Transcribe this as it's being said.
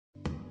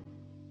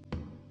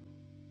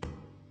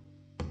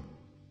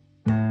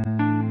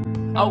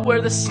Out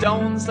where the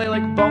stones lay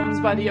like bones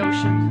by the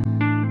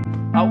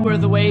ocean, out where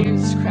the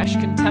waves crashed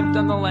contempt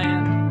on the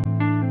land,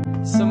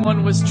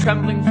 someone was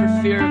trembling for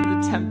fear of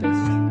the tempest.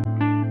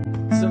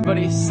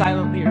 Somebody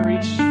silently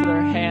reached for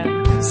their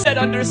hand, said,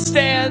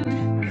 "Understand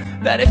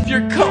that if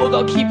you're cold,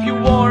 I'll keep you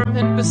warm.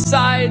 And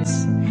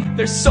besides,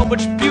 there's so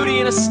much beauty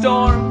in a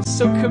storm.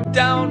 So come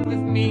down with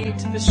me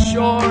to the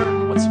shore.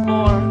 And what's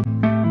more,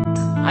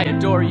 I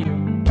adore you.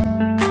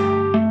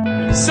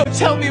 So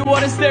tell me,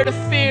 what is there to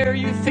fear?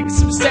 You think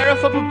some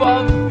seraph up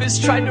above is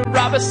trying to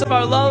rob us of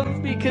our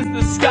love because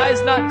the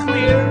sky's not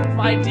clear?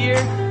 My dear,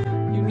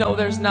 you know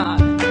there's not.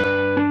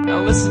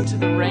 Now listen to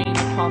the rain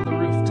upon the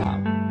rooftop."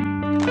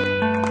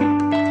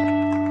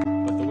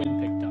 But the wind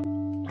picked up.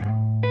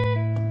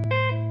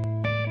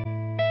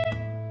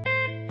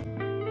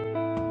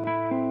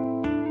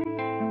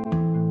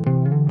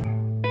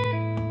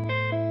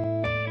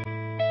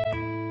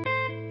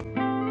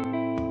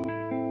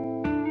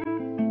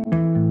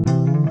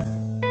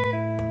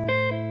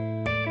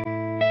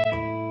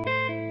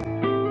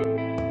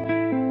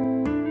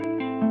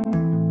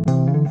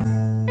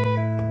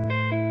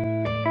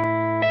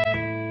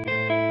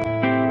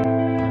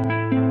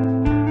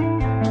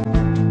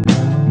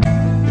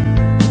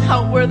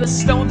 Out where the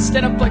stones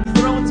stand up like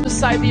thrones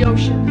beside the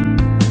ocean,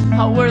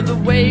 out where the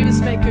waves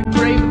make a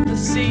grave of the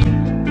sea,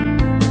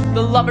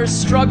 the lovers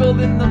struggled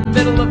in the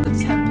middle of the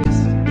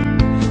tempest,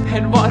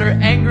 and water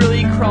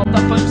angrily crawled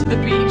up onto the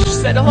beach,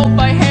 said, "Hold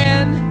my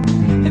hand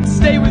and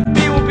stay with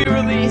me, we'll be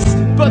released."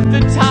 But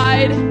the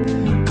tide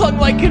clung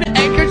like an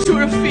anchor to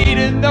her feet,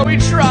 and though he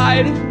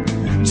tried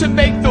to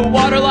make the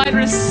waterline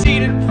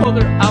recede and pull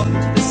her out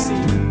into the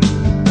sea,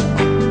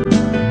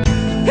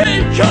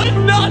 he could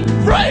not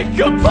break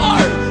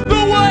apart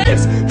the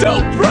waves to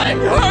bring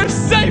her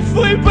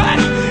safely back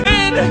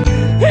in.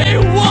 He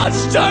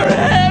watched her